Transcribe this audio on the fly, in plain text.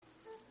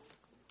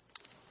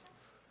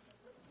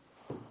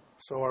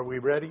So are we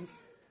ready?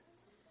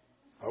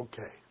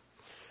 Okay.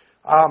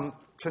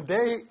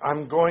 Today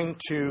I'm going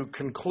to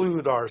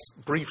conclude our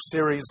brief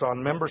series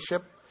on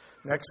membership.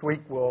 Next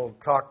week we'll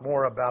talk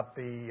more about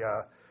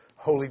the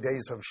holy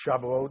days of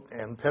Shavuot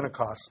and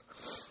Pentecost.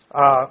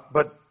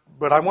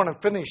 But I want to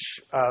finish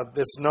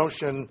this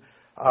notion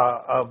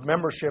of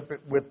membership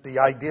with the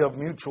idea of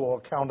mutual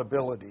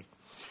accountability.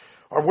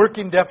 Our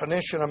working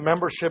definition of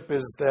membership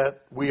is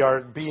that we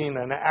are being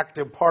an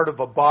active part of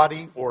a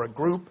body or a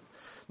group,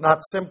 not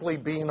simply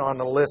being on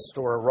a list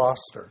or a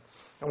roster.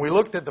 And we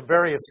looked at the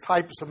various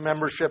types of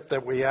membership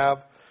that we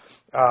have,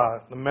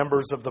 the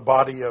members of the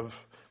body of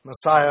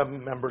Messiah,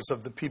 members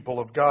of the people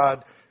of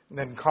God, and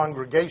then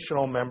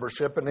congregational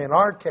membership. And in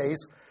our case,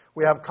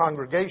 we have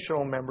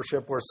congregational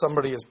membership where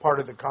somebody is part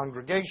of the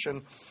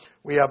congregation.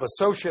 We have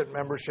associate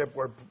membership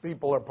where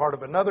people are part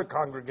of another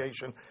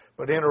congregation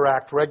but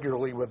interact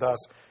regularly with us.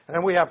 And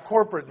then we have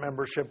corporate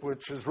membership,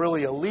 which is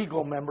really a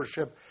legal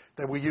membership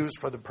that we use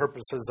for the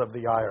purposes of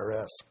the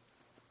IRS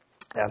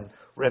and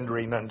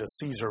rendering unto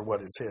Caesar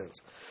what is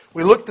his.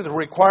 We looked at the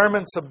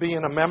requirements of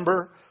being a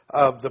member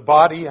of the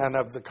body and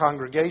of the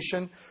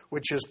congregation,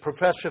 which is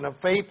profession of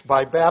faith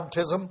by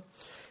baptism,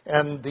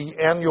 and the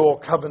annual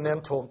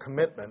covenantal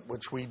commitment,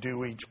 which we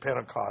do each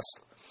Pentecost.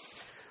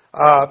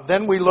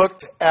 Then we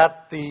looked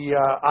at the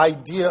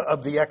idea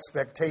of the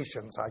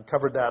expectations. I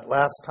covered that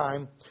last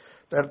time,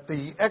 that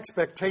the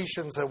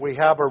expectations that we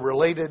have are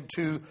related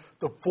to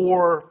the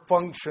four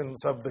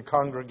functions of the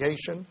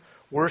congregation: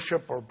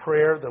 worship or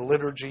prayer, the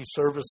liturgy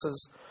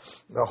services,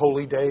 the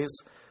holy days,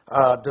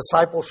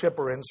 discipleship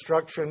or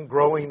instruction,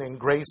 growing in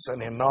grace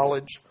and in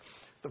knowledge,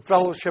 the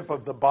fellowship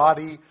of the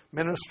body,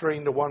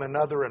 ministering to one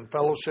another and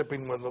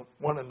fellowshipping with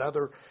one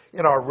another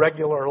in our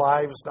regular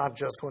lives, not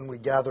just when we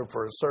gather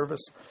for a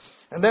service.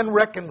 And then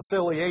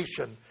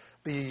reconciliation,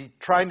 the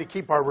trying to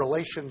keep our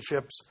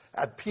relationships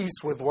at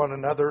peace with one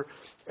another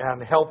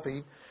and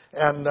healthy,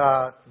 and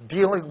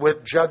dealing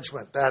with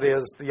judgment. That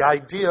is, the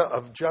idea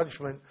of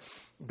judgment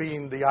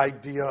being the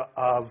idea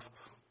of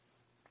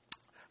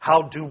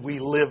how do we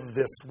live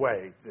this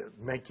way,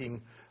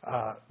 making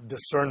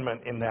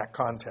discernment in that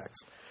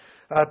context.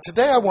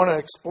 Today I want to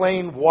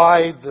explain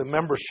why the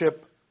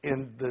membership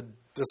in the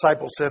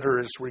Disciple Center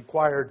is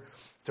required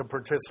to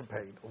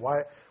participate.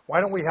 Why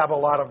don't we have a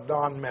lot of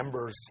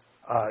non-members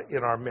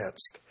in our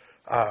midst?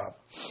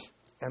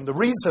 And the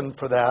reason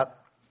for that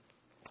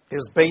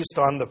is based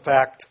on the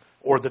fact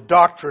or the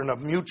doctrine of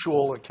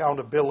mutual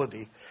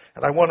accountability.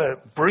 And I want to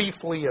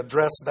briefly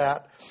address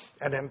that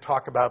and then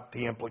talk about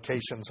the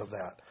implications of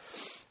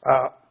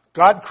that.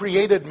 God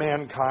created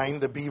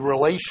mankind to be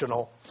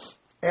relational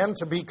and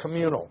to be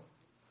communal.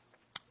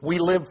 We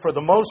live, for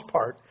the most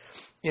part,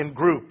 in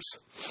groups.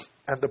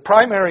 And the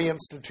primary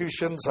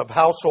institutions of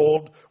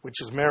household,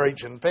 which is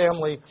marriage and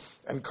family,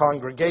 and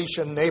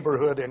congregation,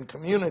 neighborhood, and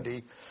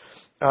community,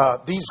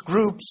 these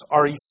groups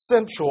are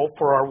essential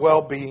for our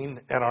well-being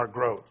and our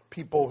growth.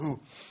 People who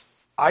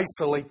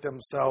isolate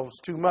themselves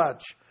too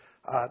much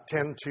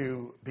tend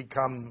to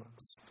become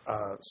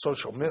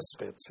social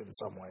misfits in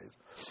some ways.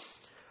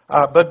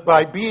 But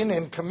by being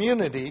in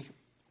community,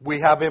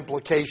 we have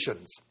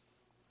implications.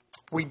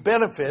 We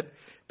benefit,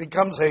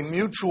 becomes a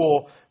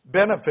mutual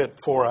benefit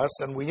for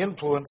us, and we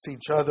influence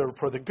each other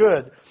for the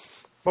good.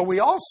 But we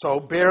also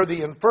bear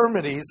the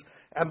infirmities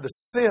and the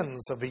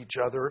sins of each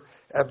other,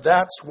 and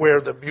that's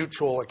where the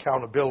mutual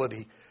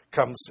accountability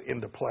comes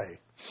into play.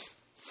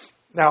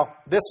 Now,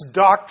 this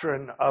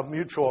doctrine of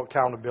mutual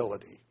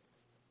accountability,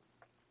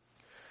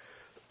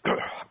 I'm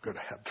going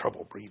to have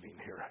trouble breathing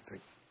here, I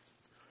think.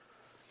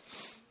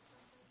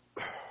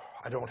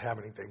 I don't have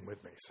anything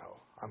with me,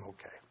 so I'm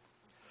okay.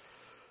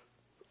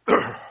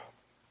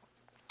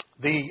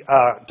 The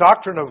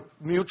doctrine of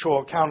mutual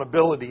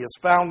accountability is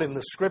found in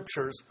the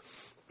Scriptures,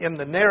 in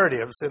the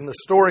narratives, in the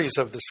stories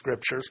of the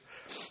Scriptures,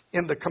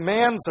 in the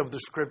commands of the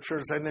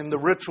Scriptures, and in the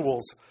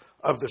rituals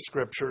of the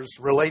Scriptures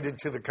related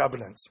to the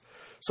covenants.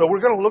 So we're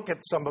going to look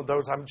at some of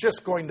those. I'm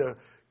just going to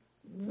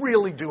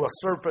really do a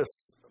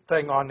surface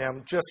thing on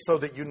them just so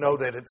that you know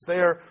that it's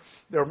there.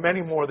 There are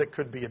many more that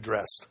could be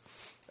addressed.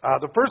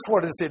 The first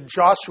one is in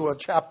Joshua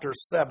chapter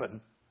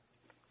 7.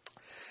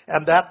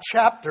 And that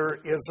chapter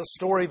is a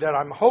story that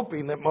I'm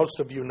hoping that most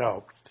of you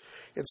know.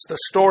 It's the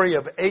story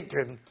of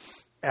Achan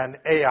and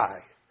Ai.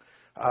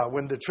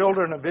 When the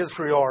children of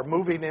Israel are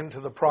moving into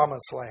the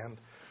promised land,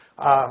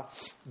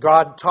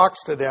 God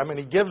talks to them and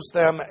he gives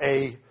them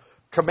a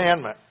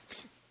commandment.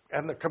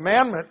 And the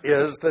commandment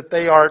is that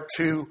they are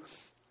to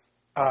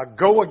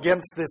go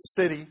against this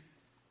city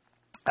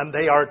and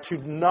they are to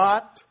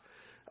not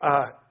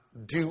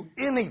do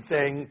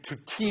anything to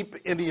keep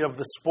any of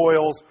the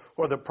spoils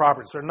or the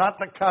properties. They're not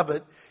to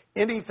covet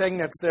anything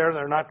that's there.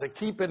 They're not to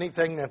keep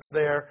anything that's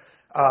there.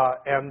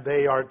 And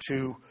they are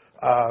to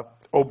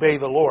obey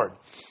the Lord.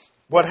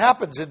 What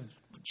happens in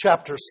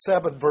chapter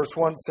 7, verse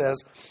 1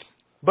 says,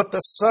 "But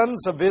the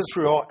sons of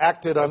Israel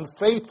acted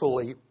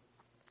unfaithfully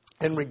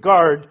in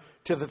regard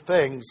to the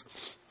things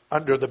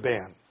under the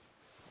ban."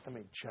 Let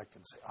me check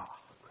and say,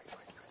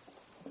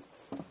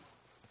 great.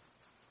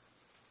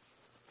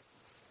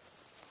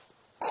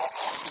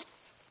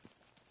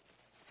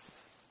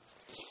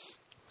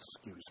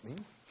 me.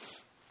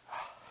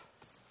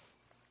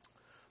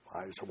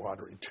 My eyes are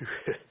watering too.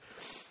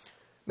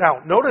 Now,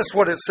 notice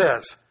what it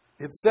says.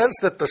 It says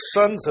that the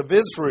sons of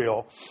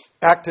Israel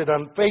acted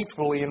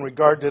unfaithfully in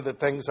regard to the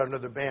things under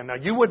the ban. Now,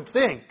 you would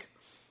think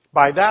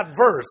by that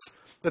verse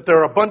that there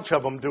are a bunch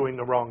of them doing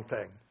the wrong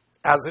thing.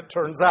 As it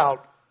turns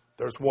out,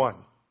 there's one.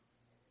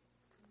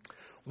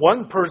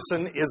 One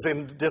person is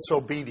in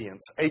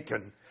disobedience,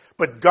 Achan.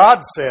 But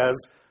God says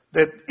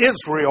that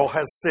Israel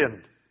has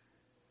sinned.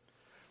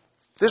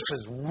 This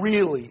is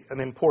really an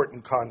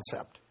important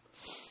concept.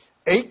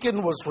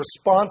 Achan was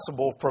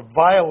responsible for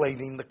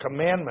violating the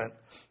commandment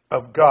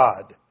of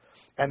God.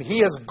 And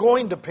he is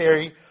going to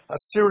pay a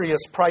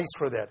serious price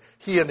for that,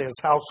 he and his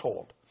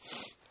household.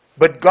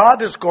 But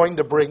God is going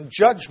to bring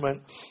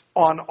judgment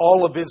on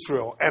all of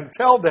Israel and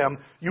tell them,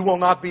 you will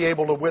not be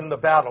able to win the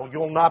battle. You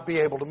will not be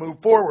able to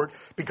move forward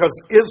because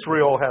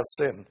Israel has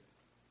sinned.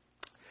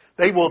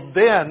 They will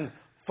then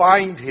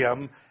find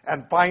him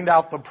and find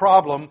out the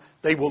problem.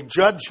 They will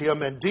judge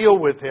him and deal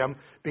with him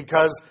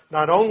because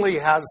not only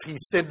has he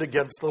sinned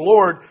against the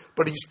Lord,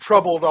 but he's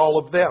troubled all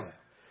of them.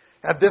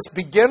 And this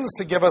begins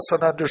to give us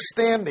an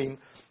understanding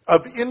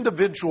of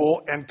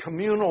individual and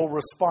communal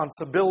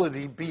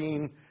responsibility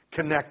being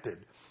connected.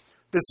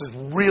 This is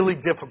really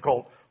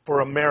difficult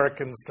for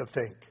Americans to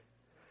think.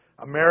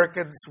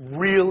 Americans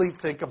really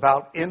think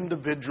about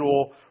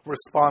individual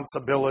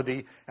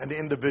responsibility and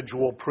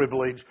individual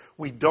privilege.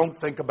 We don't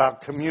think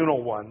about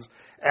communal ones.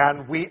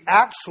 And we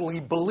actually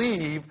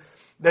believe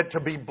that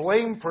to be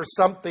blamed for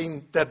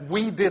something that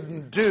we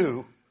didn't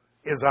do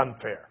is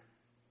unfair.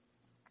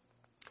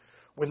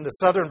 When the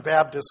Southern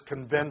Baptist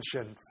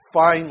Convention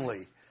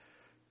finally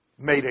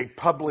made a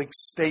public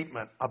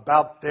statement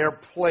about their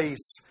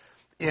place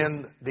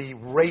in the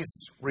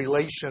race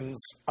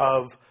relations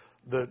of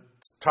the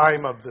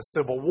time of the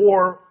Civil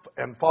War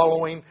and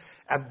following,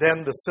 and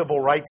then the Civil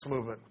Rights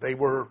Movement. They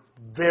were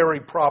very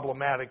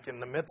problematic in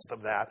the midst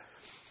of that.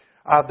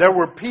 There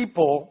were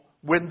people,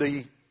 when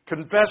the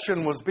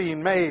confession was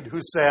being made,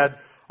 who said,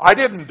 I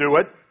didn't do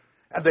it,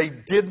 and they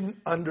didn't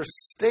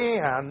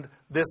understand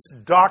this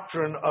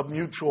doctrine of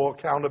mutual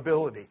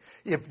accountability.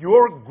 If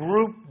your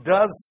group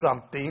does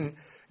something,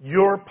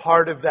 you're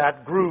part of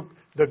that group.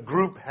 The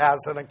group has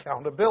an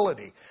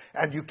accountability.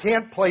 And you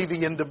can't play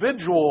the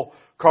individual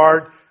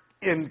card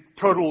in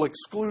total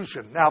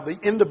exclusion. Now, the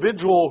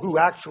individual who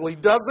actually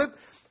does it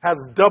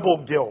has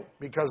double guilt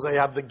because they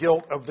have the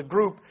guilt of the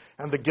group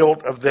and the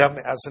guilt of them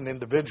as an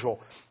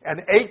individual.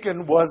 And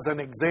Achan was an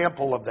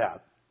example of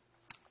that.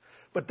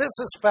 But this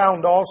is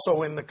found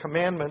also in the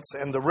commandments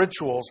and the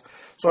rituals.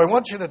 So I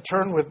want you to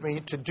turn with me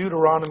to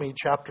Deuteronomy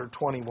chapter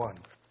 21.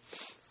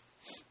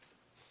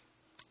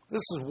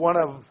 This is one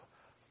of,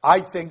 I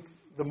think,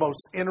 the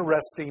most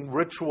interesting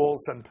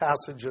rituals and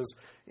passages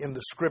in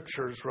the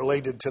scriptures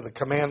related to the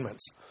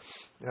commandments.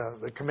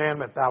 The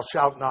commandment, thou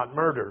shalt not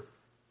murder.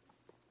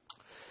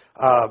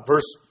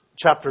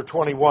 Chapter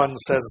 21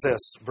 says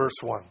this,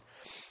 verse 1.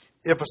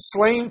 If a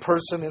slain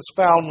person is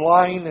found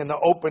lying in the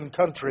open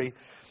country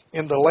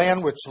in the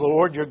land which the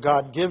Lord your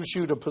God gives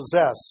you to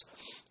possess,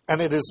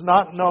 and it is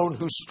not known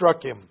who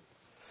struck him,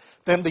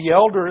 then the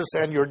elders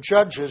and your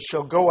judges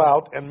shall go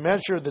out and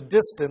measure the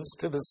distance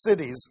to the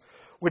cities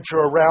which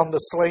are around the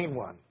slain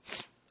one.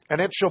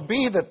 And it shall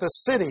be that the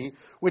city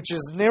which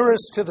is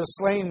nearest to the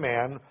slain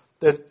man,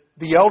 that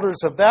the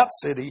elders of that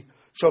city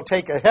shall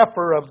take a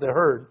heifer of the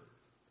herd,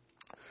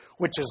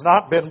 which has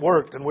not been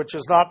worked and which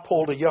has not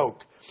pulled a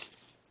yoke.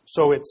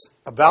 So it's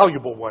a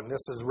valuable one.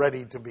 This is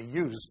ready to be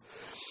used.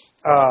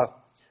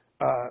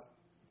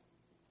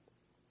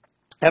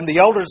 And the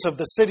elders of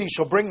the city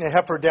shall bring the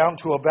heifer down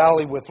to a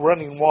valley with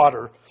running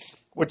water,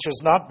 which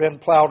has not been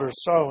plowed or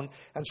sown,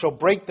 and shall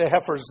break the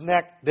heifer's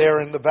neck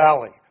there in the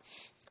valley.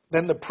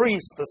 Then the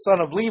priest, the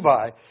son of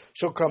Levi,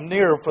 shall come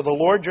near, for the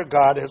Lord your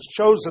God has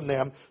chosen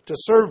them to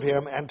serve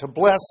him and to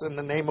bless in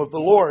the name of the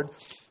Lord.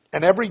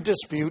 And every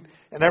dispute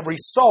and every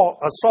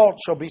assault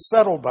shall be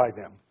settled by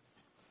them.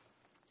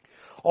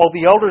 All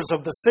the elders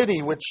of the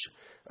city which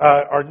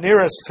are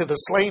nearest to the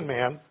slain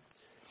man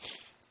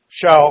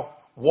shall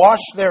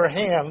wash their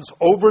hands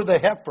over the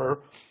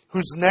heifer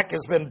whose neck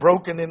has been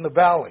broken in the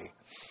valley.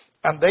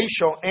 And they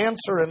shall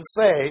answer and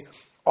say,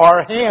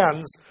 our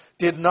hands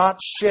did not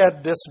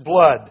shed this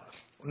blood,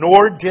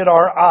 nor did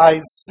our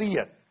eyes see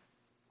it.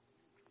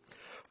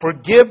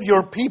 Forgive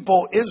your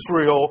people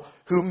Israel,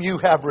 whom you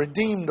have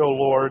redeemed, O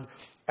Lord,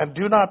 and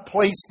do not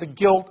place the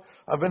guilt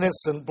of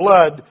innocent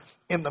blood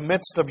in the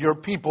midst of your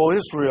people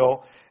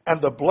Israel,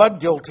 and the blood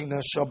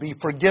guiltiness shall be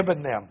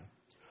forgiven them.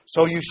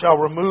 So you shall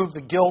remove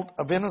the guilt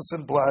of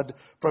innocent blood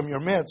from your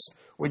midst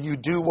when you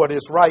do what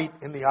is right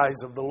in the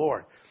eyes of the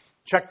Lord.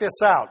 Check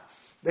this out.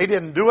 They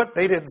didn't do it.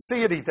 They didn't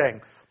see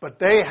anything. But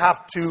they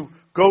have to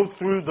go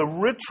through the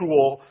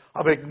ritual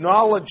of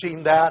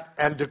acknowledging that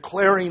and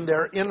declaring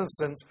their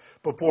innocence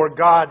before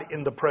God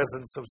in the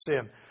presence of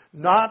sin.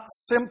 Not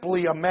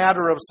simply a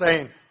matter of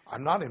saying,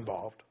 I'm not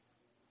involved.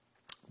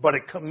 but a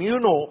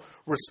communal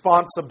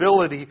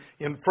responsibility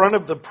in front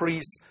of the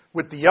priests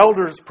with the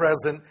elders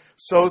present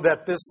so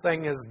that this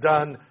thing is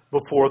done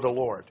before the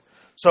Lord.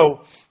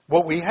 So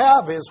what we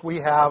have is we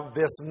have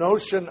this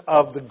notion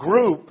of the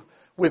group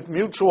with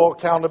mutual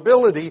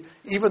accountability,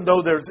 even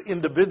though there's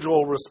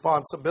individual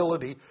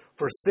responsibility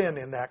for sin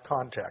in that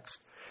context.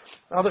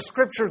 Now, the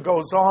Scripture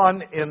goes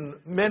on in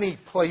many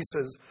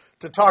places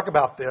to talk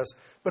about this,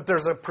 but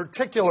there's a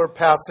particular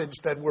passage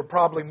that we're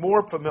probably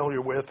more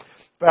familiar with,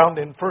 found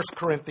in 1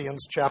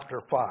 Corinthians chapter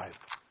 5.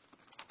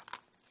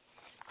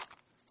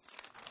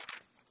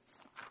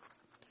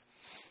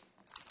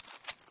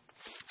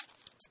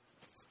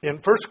 In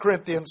 1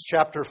 Corinthians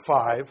chapter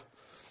 5,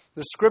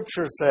 the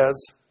Scripture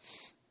says,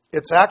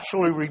 it's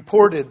actually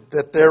reported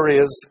that there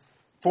is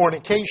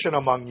fornication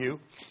among you,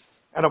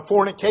 and a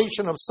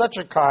fornication of such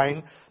a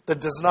kind that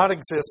does not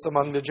exist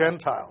among the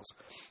Gentiles,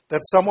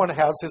 that someone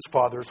has his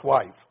father's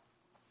wife.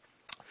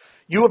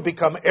 You have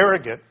become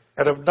arrogant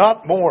and have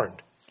not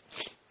mourned.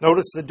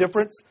 Notice the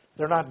difference?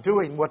 They're not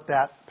doing what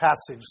that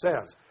passage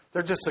says.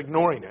 They're just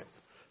ignoring it.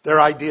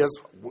 Their idea is,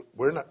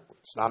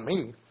 it's not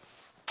me.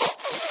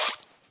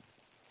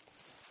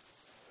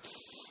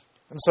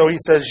 And so he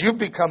says, you've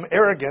become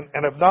arrogant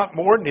and have not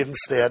mourned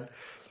instead,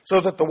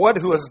 so that the one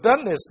who has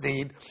done this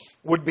deed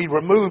would be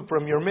removed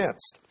from your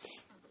midst.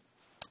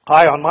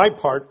 I, on my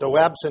part, though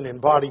absent in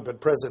body but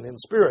present in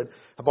spirit,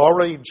 have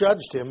already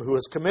judged him who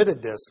has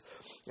committed this,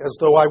 as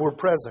though I were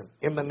present.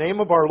 In the name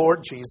of our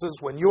Lord Jesus,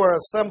 when you are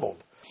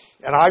assembled,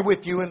 and I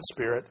with you in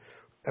spirit,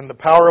 and the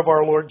power of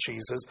our Lord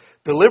Jesus,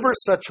 deliver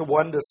such a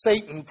one to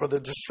Satan for the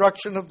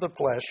destruction of the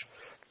flesh,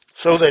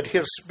 so that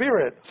his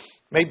spirit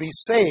may be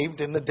saved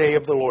in the day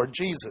of the Lord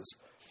Jesus.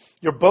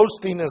 Your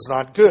boasting is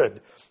not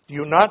good. Do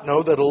you not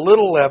know that a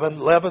little leaven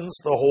leavens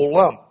the whole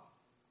lump?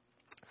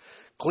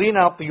 Clean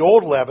out the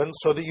old leaven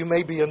so that you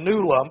may be a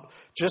new lump,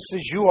 just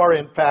as you are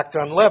in fact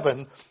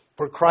unleavened,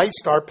 for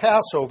Christ our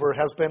Passover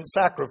has been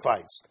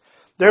sacrificed.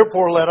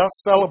 Therefore let us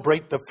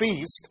celebrate the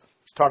feast,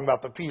 he's talking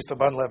about the feast of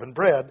unleavened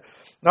bread,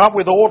 not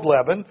with old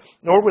leaven,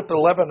 nor with the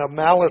leaven of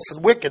malice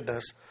and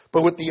wickedness,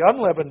 but with the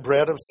unleavened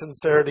bread of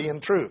sincerity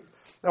and truth.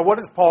 Now, what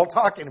is Paul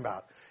talking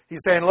about?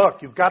 He's saying,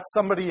 look, you've got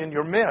somebody in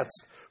your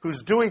midst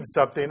who's doing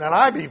something, and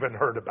I've even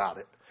heard about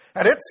it.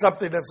 And it's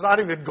something that's not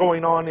even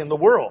going on in the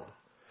world.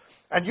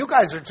 And you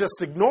guys are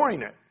just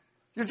ignoring it.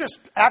 You're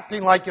just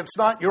acting like it's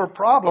not your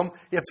problem,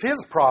 it's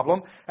his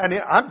problem, and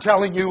I'm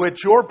telling you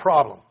it's your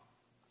problem.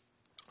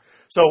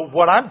 So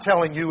what I'm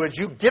telling you is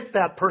you get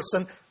that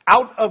person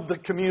out of the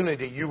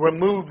community. You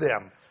remove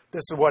them.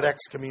 This is what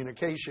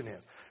excommunication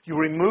is. You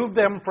remove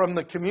them from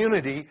the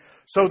community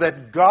so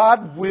that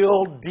God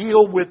will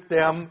deal with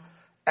them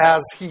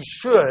as he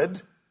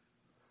should,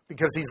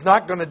 because he's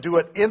not going to do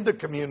it in the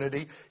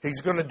community. He's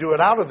going to do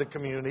it out of the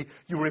community.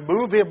 You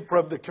remove him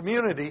from the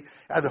community,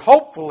 and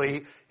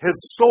hopefully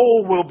his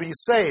soul will be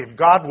saved.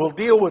 God will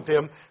deal with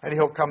him, and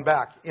he'll come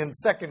back. In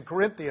 2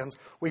 Corinthians,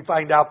 we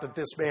find out that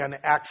this man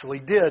actually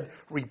did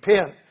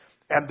repent,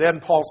 and then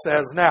Paul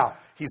says, now,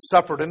 he's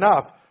suffered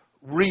enough,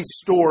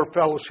 restore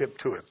fellowship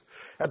to him.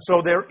 And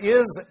so there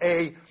is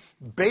a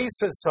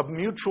basis of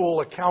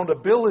mutual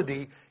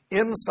accountability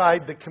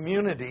inside the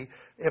community.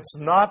 It's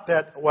not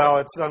that, well,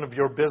 it's none of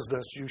your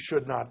business, you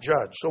should not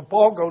judge. So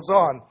Paul goes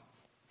on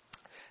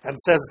and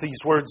says these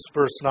words,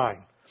 verse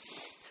 9.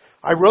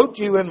 I wrote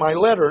to you in my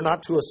letter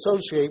not to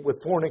associate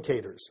with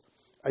fornicators.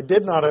 I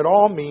did not at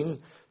all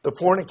mean the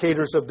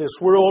fornicators of this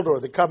world or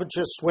the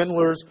covetous,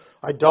 swindlers,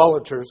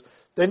 idolaters.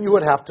 Then you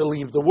would have to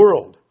leave the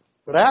world.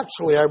 But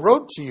actually, I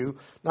wrote to you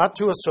not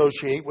to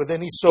associate with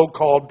any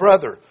so-called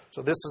brother.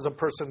 So this is a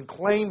person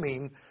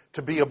claiming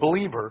to be a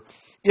believer.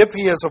 If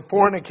he is a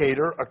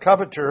fornicator, a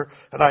coveter,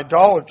 an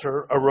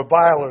idolater, a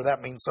reviler,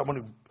 that means someone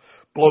who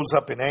blows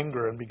up in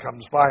anger and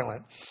becomes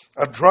violent,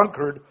 a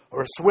drunkard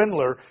or a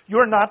swindler,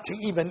 you're not to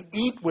even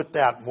eat with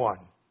that one.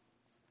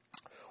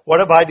 What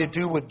have I to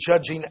do with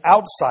judging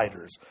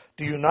outsiders?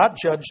 Do you not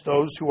judge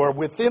those who are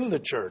within the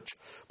church?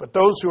 But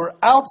those who are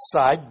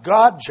outside,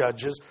 God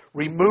judges.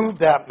 Remove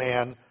that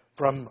man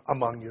from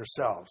among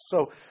yourselves.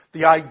 So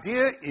the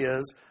idea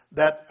is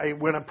that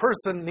when a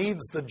person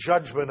needs the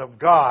judgment of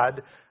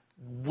God,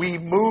 we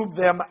move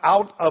them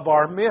out of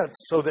our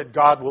midst so that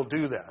God will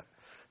do that.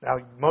 Now,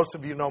 most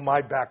of you know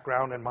my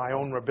background and my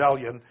own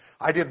rebellion.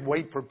 I didn't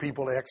wait for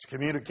people to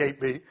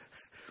excommunicate me.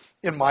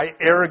 In my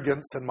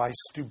arrogance and my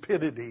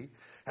stupidity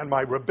and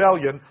my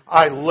rebellion,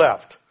 I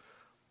left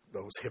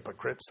those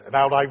hypocrites, and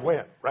out I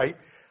went, right?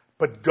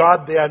 But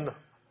God then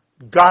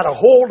got a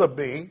hold of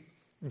me,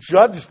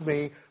 judged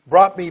me,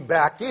 brought me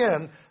back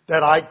in,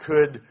 that I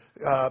could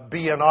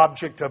be an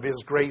object of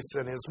his grace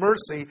and his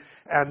mercy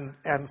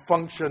and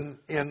function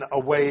in a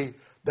way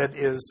that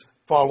is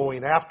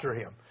following after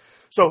him.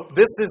 So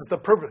this is the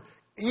purpose.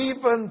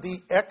 Even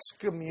the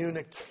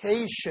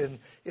excommunication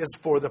is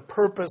for the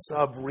purpose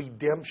of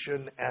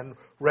redemption and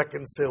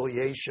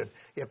reconciliation.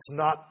 It's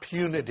not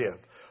punitive.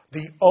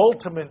 The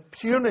ultimate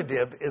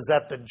punitive is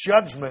at the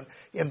judgment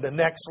in the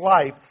next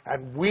life,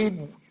 and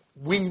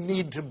We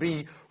need to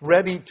be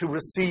ready to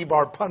receive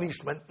our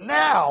punishment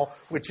now,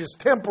 which is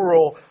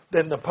temporal,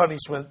 than the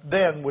punishment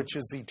then, which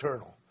is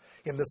eternal.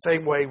 In the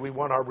same way, we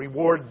want our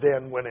reward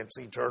then when it's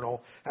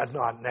eternal and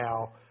not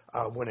now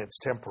when it's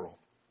temporal.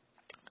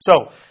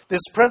 So,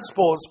 this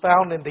principle is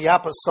found in the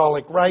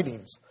apostolic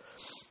writings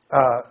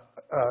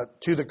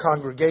to the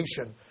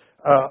congregation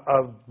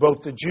of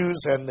both the Jews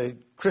and the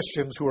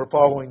Christians who are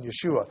following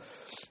Yeshua.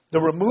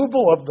 The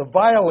removal of the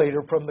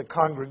violator from the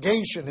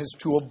congregation is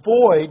to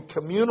avoid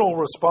communal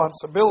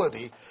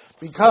responsibility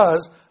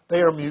because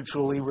they are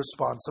mutually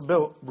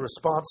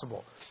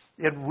responsible.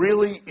 It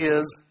really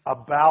is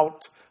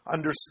about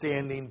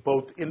understanding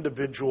both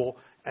individual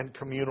and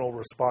communal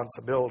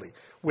responsibility.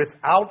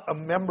 Without a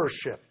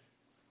membership,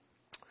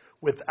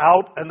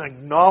 without an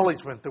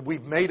acknowledgement that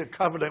we've made a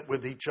covenant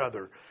with each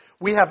other,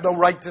 we have no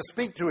right to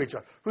speak to each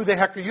other. Who the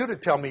heck are you to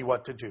tell me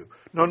what to do?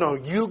 No,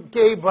 you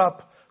gave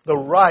up the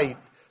right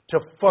to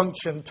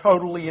function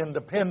totally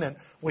independent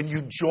when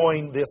you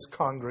joined this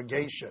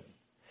congregation.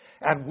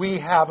 And we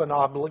have an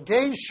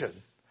obligation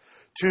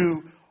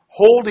to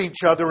hold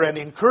each other and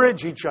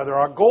encourage each other.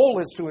 Our goal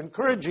is to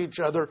encourage each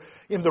other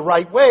in the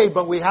right way,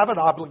 but we have an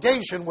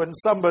obligation when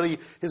somebody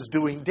is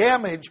doing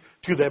damage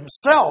to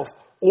themselves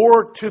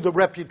or to the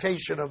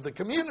reputation of the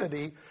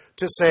community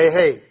to say,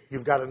 hey,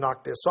 you've got to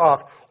knock this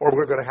off, or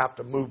we're going to have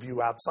to move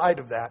you outside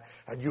of that,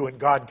 and you and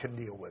God can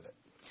deal with it.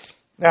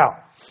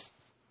 Now,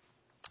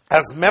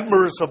 as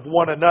members of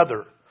one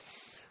another,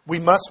 we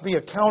must be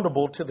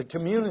accountable to the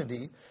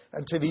community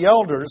and to the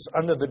elders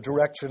under the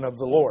direction of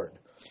the Lord.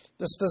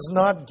 This does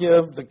not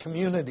give the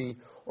community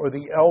or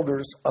the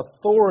elders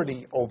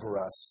authority over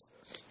us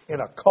in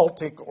a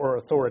cultic or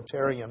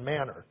authoritarian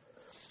manner.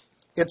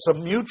 It's a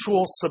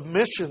mutual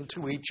submission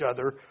to each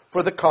other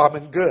for the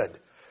common good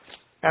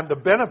and the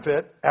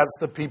benefit as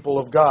the people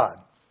of God.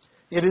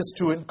 It is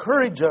to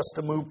encourage us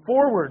to move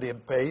forward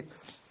in faith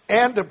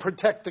and to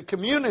protect the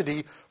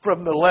community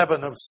from the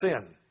leaven of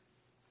sin,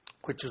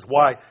 which is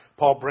why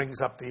Paul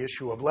brings up the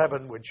issue of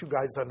leaven, which you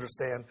guys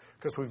understand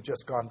because we've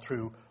just gone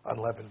through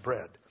unleavened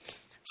bread.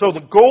 So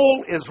the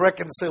goal is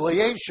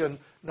reconciliation,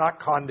 not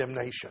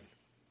condemnation.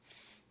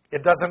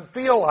 It doesn't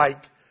feel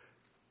like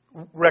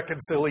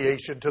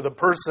reconciliation to the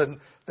person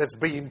that's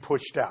being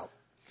pushed out.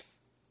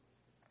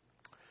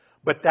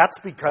 But that's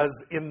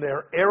because in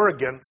their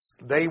arrogance,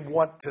 they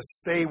want to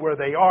stay where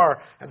they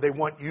are and they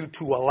want you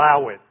to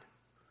allow it.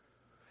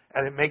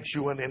 And it makes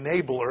you an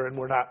enabler, and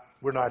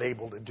we're not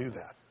able to do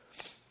that.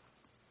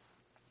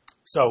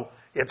 So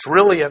it's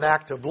really an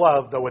act of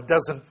love, though it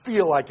doesn't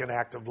feel like an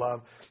act of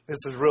love. This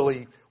is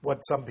really what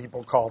some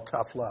people call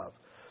tough love.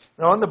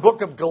 Now, in the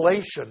book of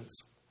Galatians,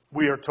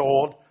 we are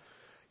told,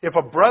 if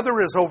a brother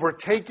is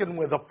overtaken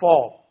with a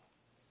fault,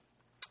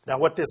 now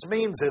what this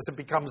means is it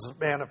becomes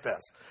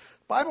manifest.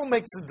 The Bible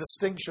makes a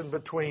distinction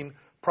between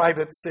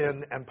private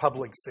sin and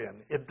public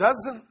sin. It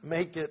doesn't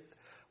make it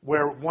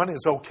where one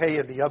is okay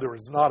and the other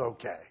is not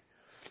okay.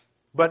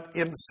 But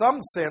in some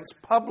sense,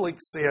 public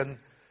sin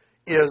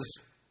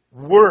is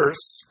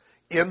worse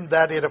in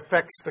that it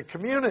affects the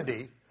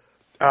community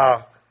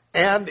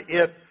and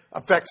it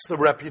affects the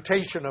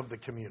reputation of the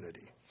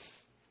community.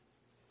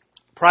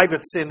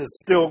 Private sin is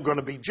still going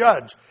to be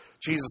judged.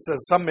 Jesus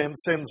says some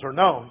men's sins are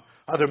known,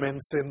 other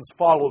men's sins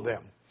follow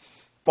them.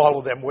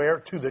 Follow them where?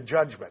 To the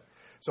judgment.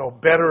 So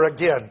better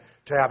again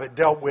to have it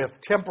dealt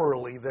with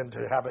temporally than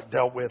to have it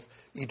dealt with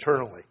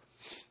eternally.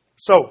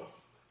 So,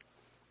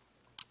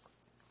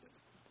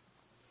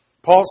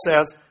 Paul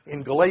says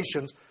in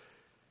Galatians,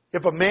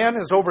 if a man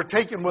is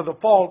overtaken with a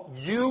fault,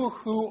 you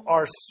who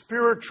are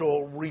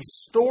spiritual,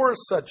 restore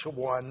such a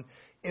one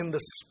in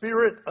the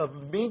spirit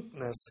of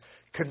meekness,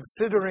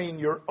 considering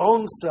your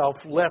own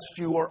self, lest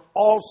you are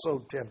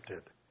also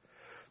tempted.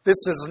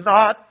 This is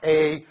not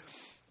a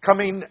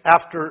coming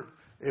after,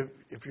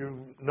 if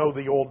you know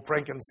the old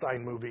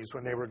Frankenstein movies,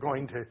 when they were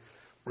going to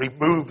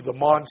remove the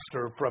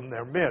monster from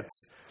their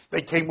midst.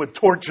 They came with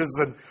torches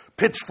and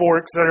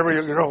pitchforks and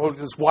everything,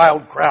 this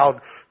wild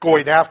crowd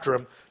going after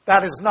him.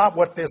 That is not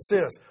what this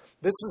is.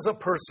 This is a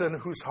person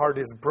whose heart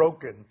is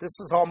broken. This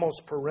is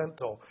almost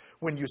parental.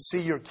 When you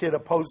see your kid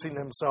opposing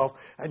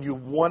himself and you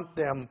want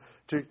them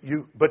to,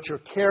 but you're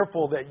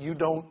careful that you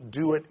don't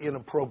do it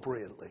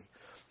inappropriately.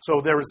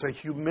 So there is a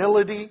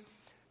humility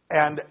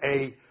and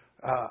a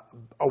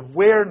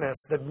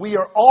awareness that we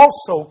are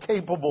also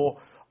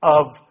capable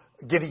of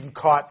getting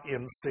caught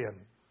in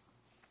sin.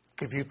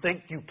 If you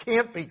think you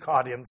can't be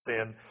caught in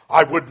sin,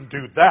 I wouldn't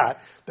do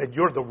that, then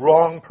you're the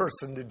wrong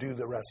person to do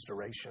the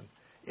restoration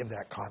in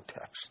that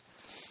context.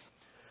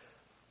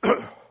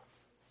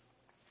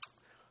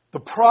 The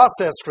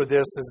process for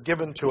this is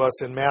given to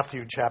us in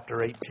Matthew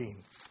chapter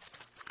 18.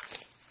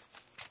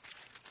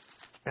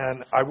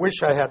 And I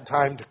wish I had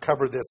time to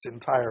cover this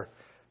entire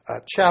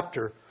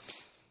chapter,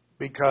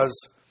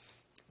 because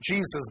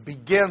Jesus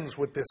begins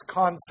with this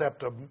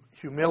concept of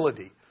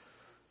humility.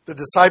 The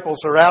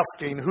disciples are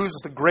asking, who's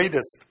the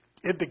greatest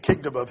in the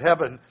kingdom of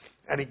heaven?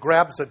 And he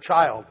grabs a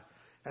child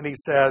and he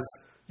says,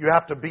 you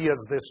have to be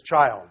as this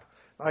child.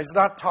 Now, he's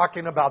not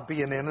talking about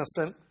being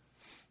innocent.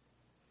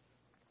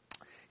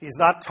 He's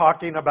not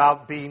talking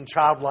about being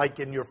childlike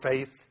in your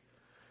faith.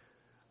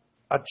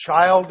 A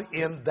child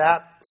in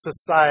that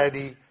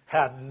society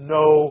had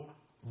no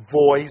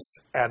voice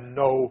and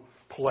no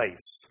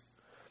place.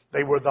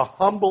 They were the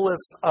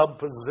humblest of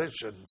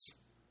positions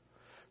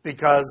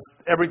because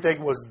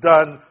everything was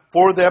done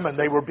for them and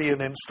they were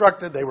being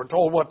instructed. They were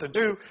told what to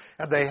do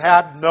and they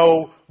had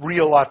no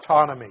real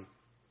autonomy.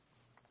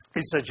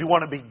 He says, you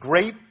want to be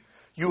great?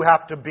 You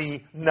have to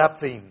be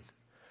nothing.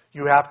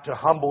 You have to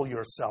humble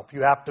yourself.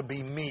 You have to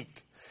be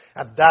meek.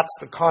 And that's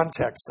the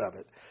context of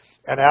it.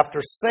 And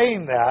after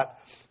saying that,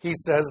 he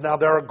says, now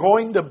there are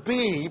going to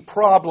be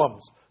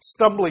problems,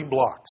 stumbling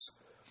blocks.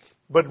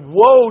 But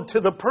woe to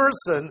the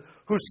person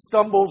who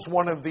stumbles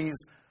one of these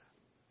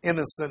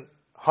innocent,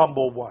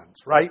 humble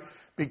ones, right?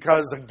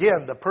 Because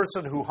again, the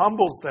person who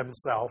humbles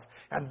themselves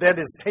and then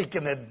is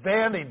taken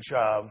advantage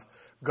of,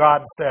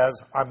 God says,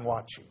 I'm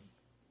watching.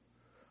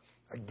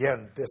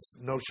 Again, this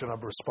notion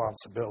of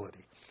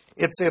responsibility.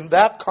 It's in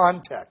that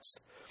context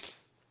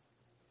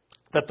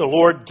that the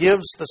Lord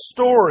gives the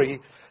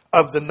story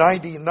of the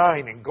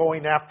 99 and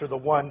going after the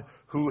one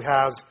who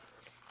has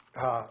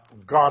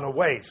gone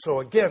away.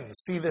 So again,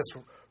 see this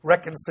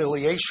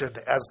reconciliation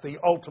as the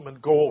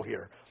ultimate goal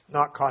here,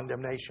 not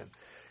condemnation.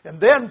 And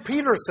then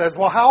Peter says,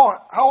 well,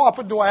 how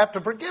often do I have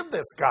to forgive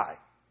this guy?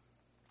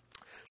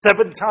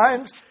 7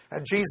 times?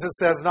 And Jesus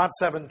says not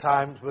 7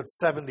 times, but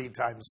 70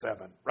 times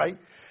 7, right?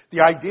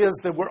 The idea is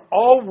that we're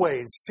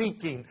always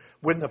seeking,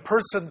 when the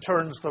person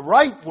turns the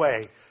right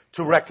way,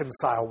 to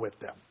reconcile with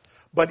them.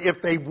 But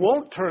if they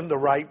won't turn the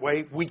right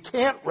way, we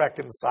can't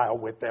reconcile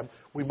with them.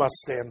 We must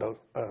stand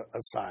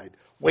aside,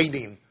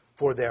 waiting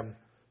for them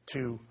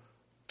to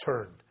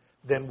turn.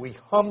 Then we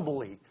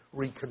humbly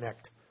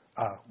reconnect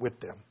with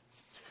them.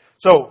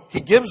 So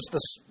he gives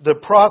the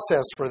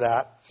process for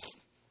that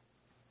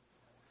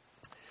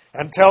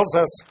and tells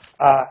us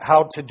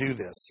how to do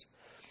this.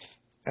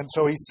 And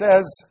so he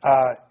says,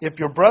 if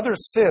your brother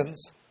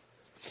sins,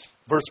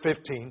 verse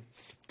 15,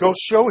 go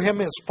show him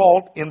his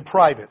fault in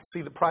private.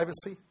 See the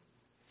privacy?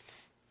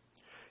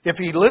 If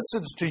he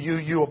listens to you,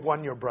 you have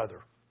won your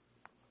brother.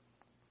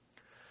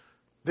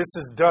 This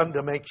is done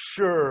to make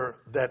sure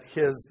that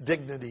his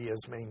dignity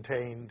is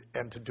maintained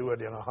and to do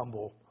it in a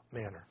humble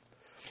manner.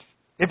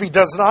 If he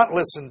does not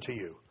listen to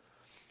you,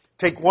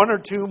 take 1 or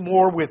 2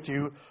 more with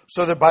you,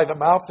 so that by the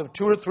mouth of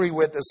 2 or 3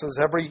 witnesses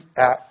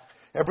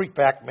every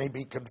fact may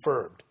be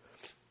confirmed.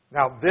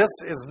 Now, this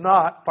is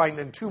not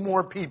finding 2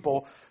 more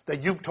people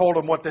that you've told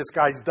them what this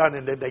guy's done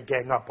and then they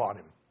gang up on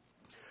him.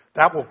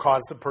 That will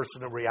cause the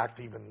person to react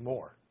even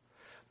more.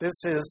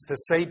 This is to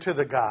say to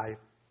the guy,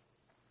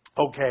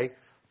 okay,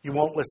 you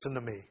won't listen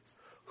to me.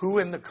 Who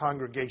in the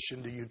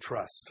congregation do you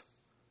trust?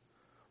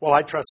 Well,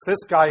 I trust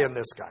this guy and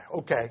this guy.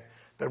 Okay,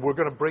 then we're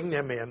going to bring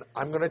them in.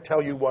 I'm going to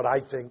tell you what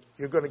I think.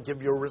 You're going to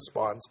give your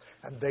response,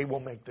 and they will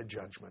make the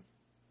judgment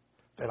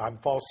that I'm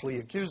falsely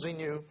accusing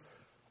you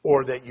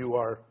or that you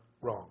are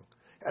wrong.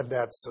 And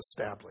that's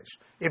established.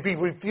 If he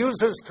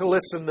refuses to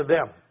listen to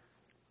them,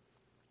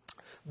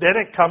 then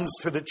it comes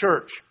to the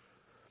church.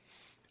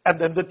 And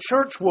then the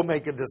church will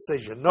make a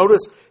decision.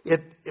 Notice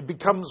it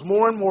becomes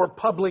more and more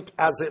public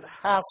as it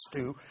has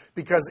to,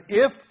 because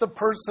if the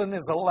person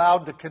is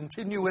allowed to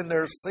continue in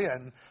their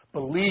sin,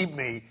 believe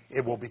me,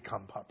 it will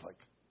become public.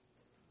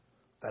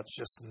 That's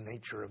just the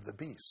nature of the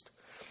beast.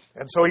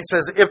 And so he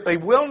says, if they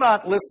will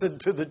not listen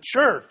to the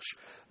church,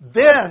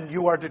 then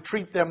you are to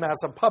treat them as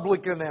a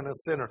publican and a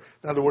sinner.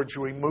 In other words,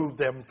 you remove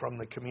them from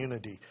the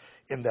community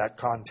in that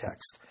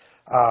context.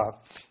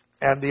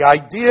 And the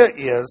idea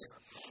is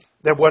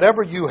that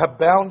whatever you have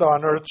bound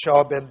on earth shall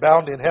have been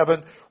bound in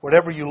heaven.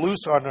 Whatever you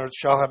loose on earth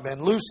shall have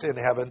been loosed in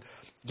heaven.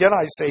 Again,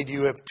 I say to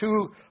you, if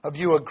 2 of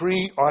you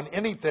agree on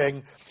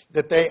anything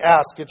that they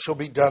ask, it shall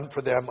be done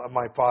for them of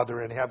my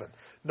Father in heaven.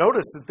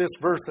 Notice that this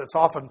verse that's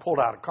often pulled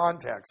out of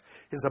context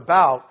is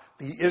about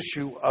the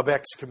issue of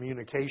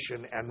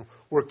excommunication and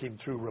working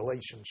through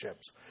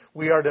relationships.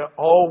 We are to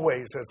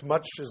always, as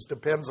much as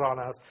depends on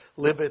us,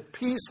 live at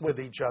peace with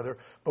each other,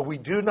 but we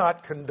do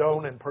not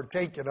condone and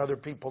partake in other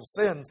people's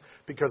sins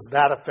because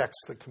that affects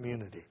the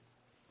community.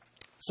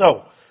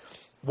 So,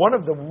 one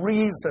of the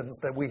reasons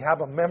that we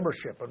have a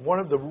membership and one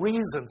of the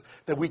reasons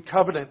that we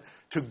covenant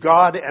to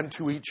God and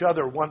to each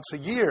other once a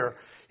year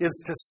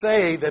is to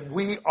say that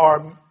we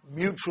are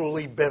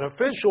mutually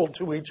beneficial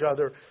to each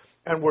other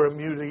and we're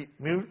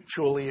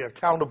mutually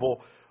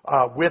accountable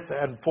with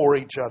and for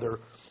each other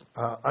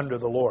under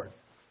the Lord.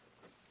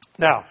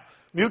 Now,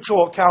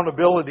 mutual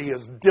accountability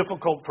is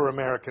difficult for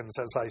Americans,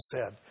 as I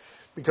said,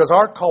 because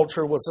our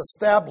culture was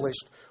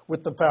established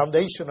with the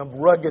foundation of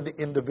rugged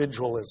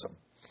individualism.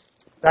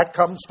 That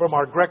comes from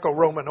our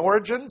Greco-Roman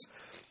origins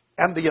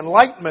and the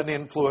Enlightenment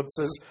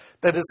influences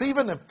that has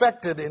even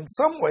affected in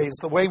some ways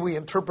the way we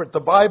interpret the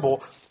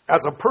Bible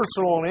as a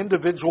personal and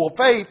individual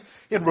faith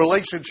in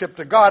relationship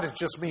to God. It's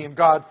just me and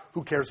God.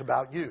 Who cares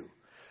about you?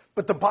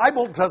 But the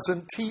Bible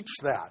doesn't teach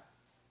that.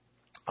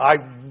 I,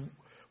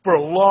 for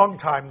a long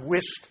time,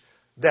 wished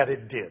that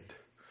it did.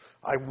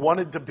 I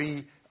wanted to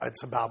be,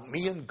 it's about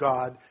me and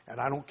God, and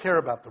I don't care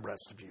about the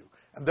rest of you.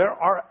 And there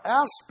are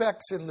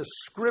aspects in the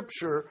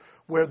Scripture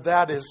where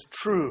that is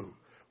true,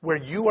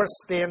 where you are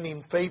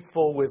standing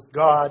faithful with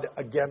God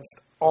against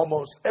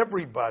almost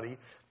everybody.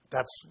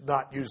 That's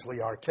not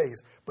usually our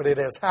case, but it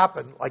has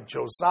happened, like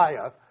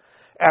Josiah,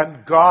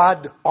 and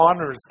God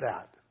honors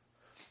that.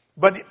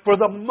 But for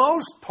the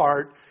most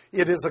part,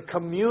 it is a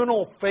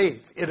communal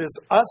faith. It is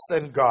us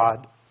and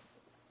God,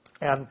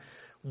 and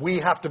we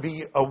have to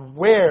be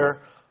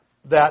aware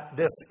that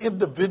this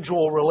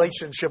individual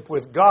relationship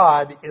with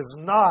God is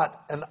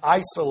not an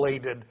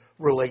isolated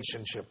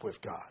relationship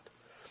with God.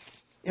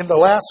 In the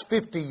last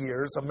 50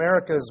 years,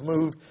 America has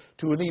moved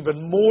to an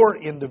even more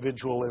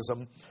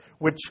individualism,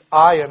 which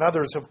I and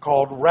others have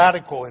called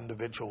radical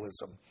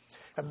individualism.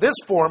 And this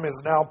form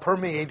is now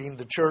permeating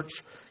the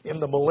church in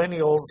the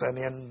millennials and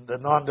in the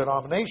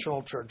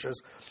non-denominational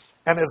churches,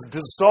 and has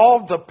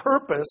dissolved the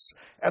purpose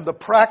and the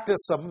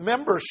practice of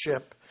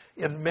membership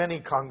in many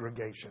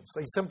congregations.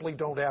 They simply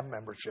don't have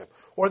membership.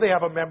 Or they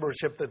have a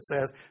membership that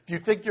says, if you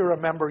think you're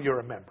a member,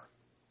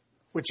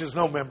 which is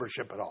no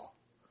membership at all.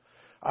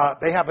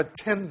 They have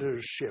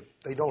attendership.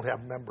 They don't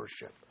have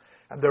membership.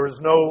 And there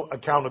is no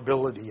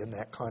accountability in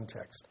that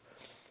context.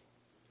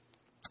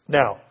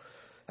 Now,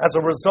 as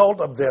a result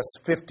of this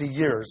 50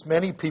 years,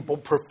 many people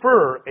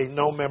prefer a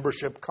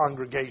no-membership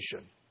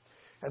congregation.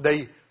 And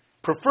they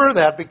prefer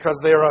that because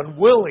they are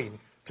unwilling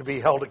to be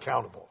held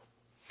accountable.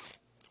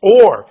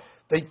 Or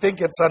they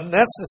think it's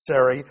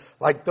unnecessary,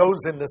 like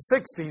those in the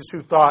 60s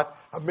who thought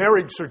a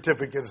marriage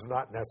certificate is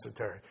not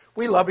necessary.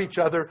 We love each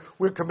other.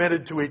 We're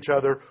committed to each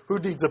other. Who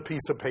needs a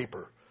piece of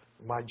paper?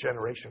 My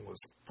generation was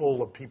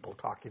full of people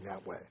talking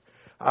that way.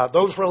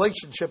 Those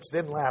relationships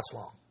didn't last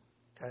long.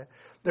 Okay?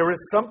 There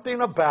is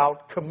something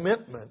about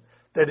commitment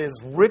that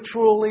is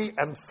ritually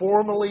and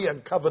formally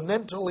and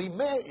covenantally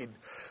made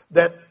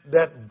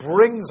that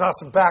brings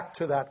us back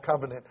to that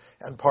covenant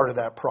and part of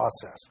that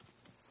process.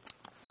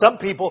 Some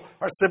people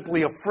are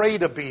simply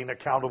afraid of being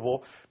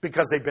accountable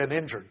because they've been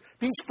injured.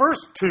 These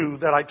first two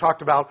that I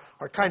talked about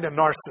are kind of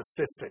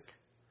narcissistic.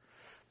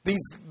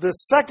 The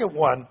second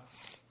one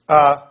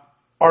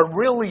are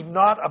really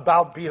not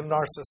about being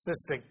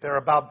narcissistic. They're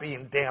about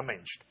being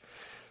damaged.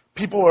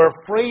 People are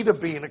afraid of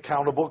being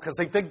accountable because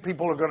they think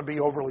people are going to be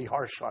overly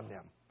harsh on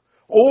them.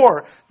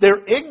 Or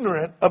they're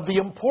ignorant of the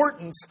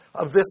importance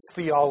of this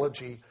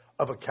theology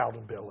of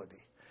accountability.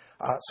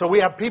 So we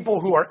have people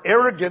who are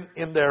arrogant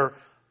in their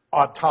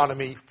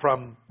autonomy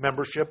from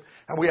membership,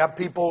 and we have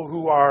people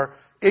who are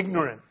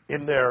ignorant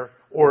in their,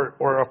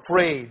 or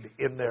afraid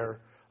in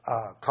their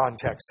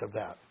context of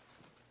that.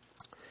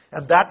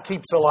 And that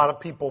keeps a lot of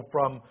people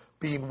from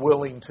being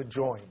willing to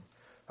join.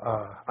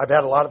 I've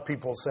had a lot of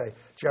people say,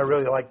 gee, I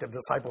really like the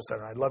Disciple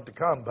Center. I'd love to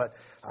come, but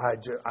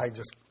I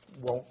just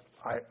won't,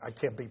 I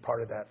can't be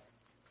part of that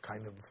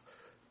kind of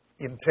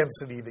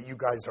intensity that you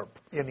guys are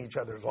in each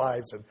other's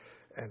lives,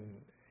 and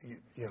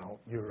you know,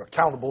 you're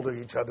accountable to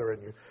each other,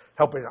 and you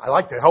helping. I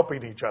like the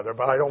helping each other,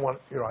 but I don't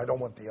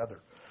want the other.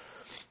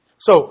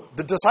 So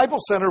the Disciple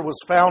Center was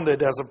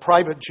founded as a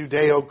private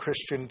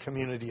Judeo-Christian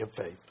community of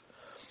faith.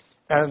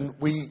 And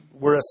we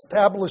were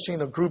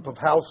establishing a group of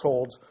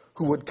households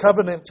who would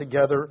covenant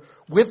together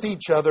with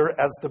each other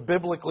as the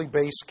biblically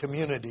based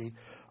community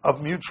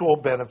of mutual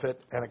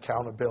benefit and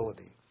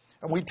accountability.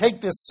 And we take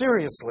this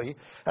seriously,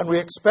 and we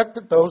expect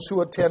that those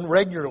who attend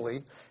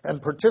regularly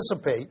and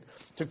participate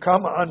to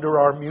come under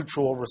our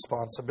mutual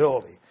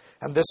responsibility.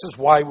 And this is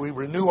why we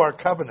renew our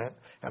covenant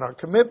and our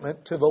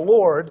commitment to the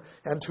Lord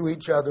and to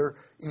each other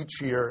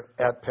each year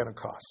at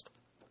Pentecost.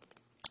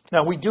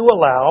 Now, we do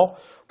allow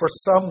for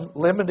some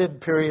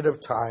limited period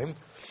of time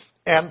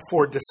and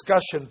for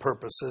discussion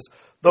purposes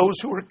those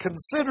who are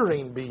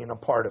considering being a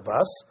part of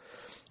us.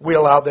 We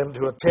allow them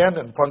to attend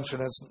and function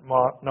as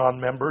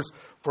non-members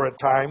for a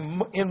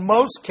time. In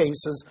most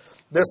cases,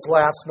 this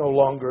lasts no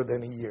longer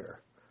than a year.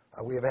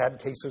 We have had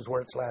cases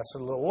where it's lasted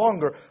a little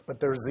longer, but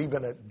there's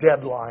even a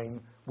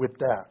deadline with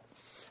that.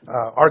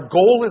 Our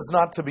goal is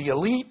not to be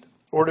elite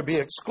or to be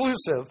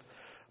exclusive,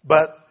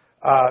 but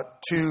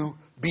to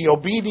be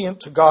obedient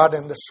to God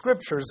and the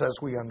Scriptures as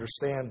we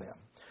understand them.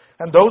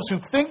 And those who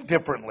think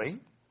differently,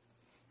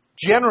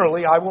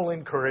 generally I will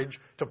encourage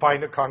to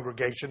find a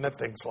congregation that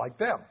thinks like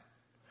them.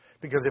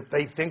 Because if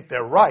they think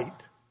they're right,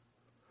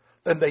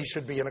 then they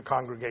should be in a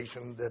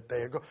congregation that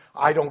they go.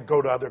 I don't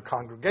go to other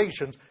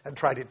congregations and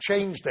try to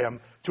change them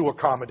to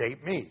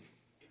accommodate me.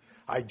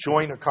 I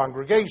join a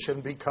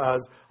congregation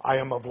because I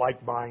am of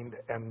like mind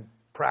and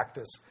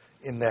practice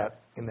in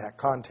that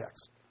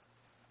context.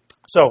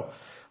 So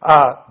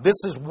this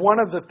is one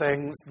of the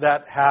things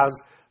that has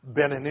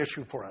been an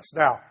issue for us.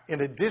 Now,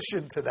 in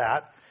addition to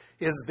that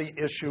is the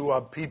issue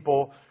of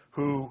people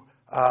who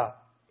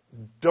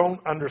don't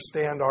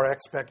understand our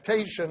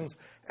expectations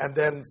and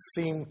then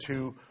seem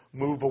to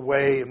move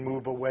away and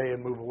move away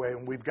and move away.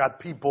 And we've got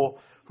people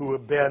who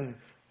have been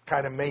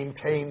kind of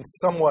maintained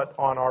somewhat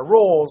on our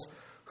roles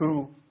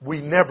who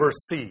we never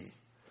see,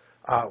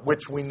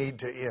 which we need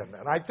to end.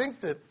 And I think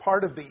that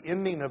part of the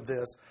ending of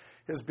this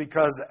is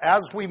because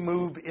as we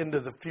move into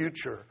the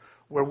future,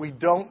 where we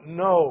don't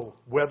know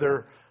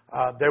whether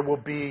There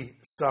will be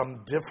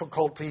some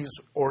difficulties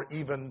or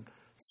even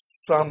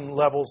some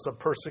levels of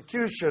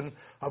persecution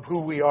of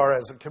who we are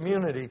as a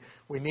community.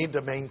 We need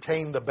to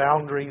maintain the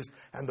boundaries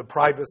and the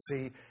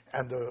privacy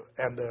and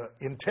the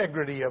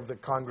integrity of the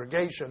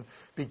congregation,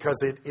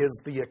 because it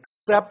is the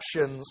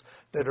exceptions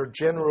that are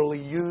generally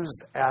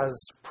used as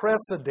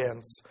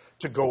precedents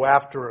to go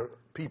after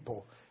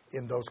people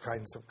in those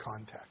kinds of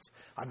contexts.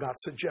 I'm not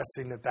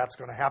suggesting that that's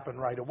going to happen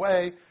right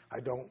away. I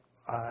don't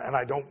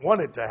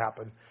want it to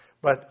happen,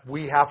 but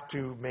we have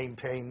to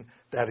maintain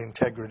that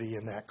integrity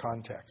in that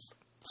context.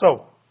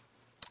 So,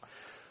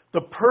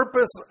 the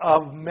purpose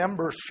of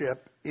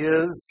membership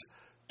is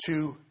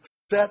to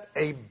set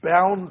a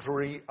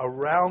boundary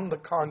around the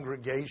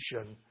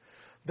congregation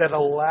that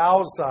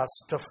allows us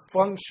to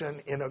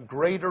function in a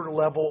greater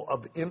level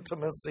of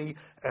intimacy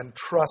and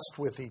trust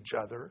with each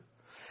other,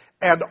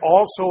 and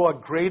also a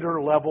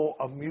greater level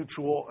of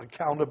mutual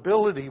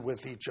accountability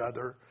with each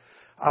other,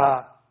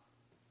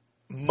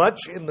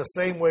 much in the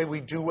same way we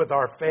do with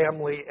our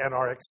family and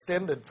our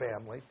extended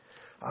family,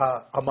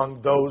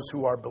 among those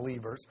who are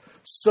believers,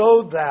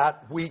 so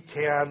that we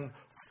can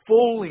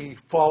fully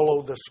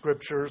follow the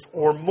Scriptures,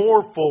 or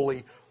more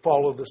fully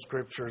follow the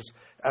Scriptures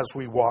as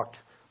we walk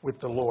with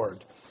the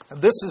Lord. And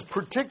this is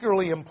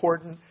particularly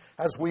important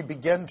as we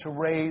begin to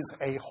raise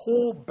a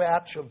whole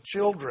batch of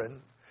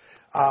children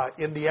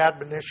in the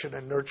admonition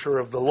and nurture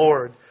of the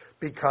Lord,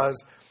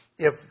 because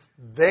if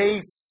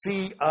they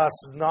see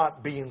us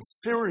not being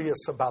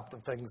serious about the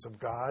things of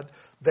God,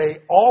 they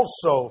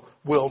also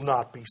will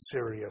not be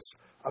serious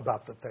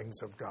about the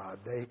things of God.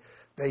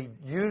 They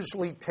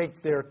usually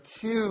take their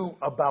cue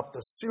about the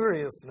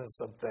seriousness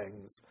of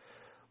things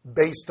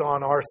based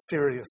on our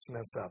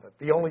seriousness of it.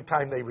 The only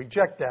time they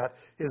reject that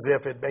is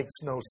if it makes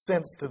no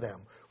sense to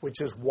them, which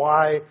is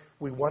why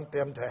we want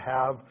them to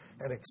have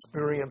an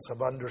experience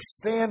of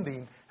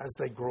understanding as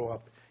they grow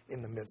up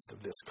in the midst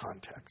of this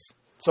context.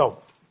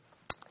 So,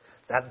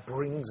 that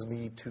brings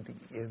me to the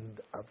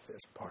end of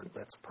this part.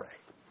 Let's pray.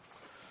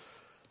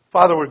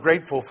 Father, we're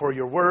grateful for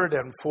your word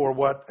and for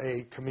what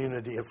a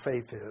community of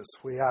faith is.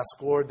 We ask,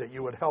 Lord, that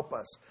you would help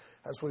us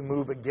as we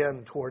move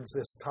again towards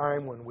this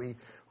time when we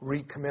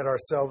recommit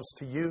ourselves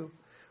to you.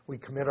 We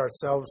commit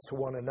ourselves to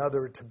one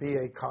another to be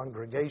a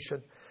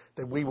congregation,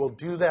 that we will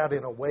do that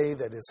in a way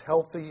that is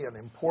healthy and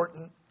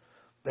important,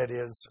 that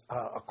is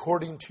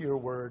according to your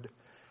word,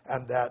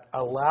 and that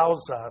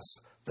allows us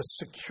the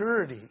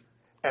security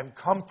and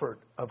comfort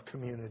of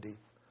community,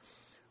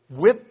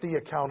 with the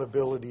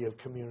accountability of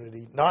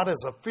community, not as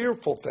a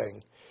fearful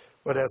thing,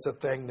 but as a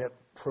thing that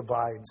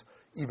provides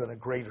even a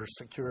greater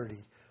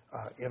security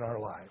in our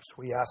lives.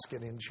 We ask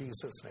it in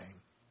Jesus'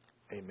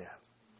 name. Amen.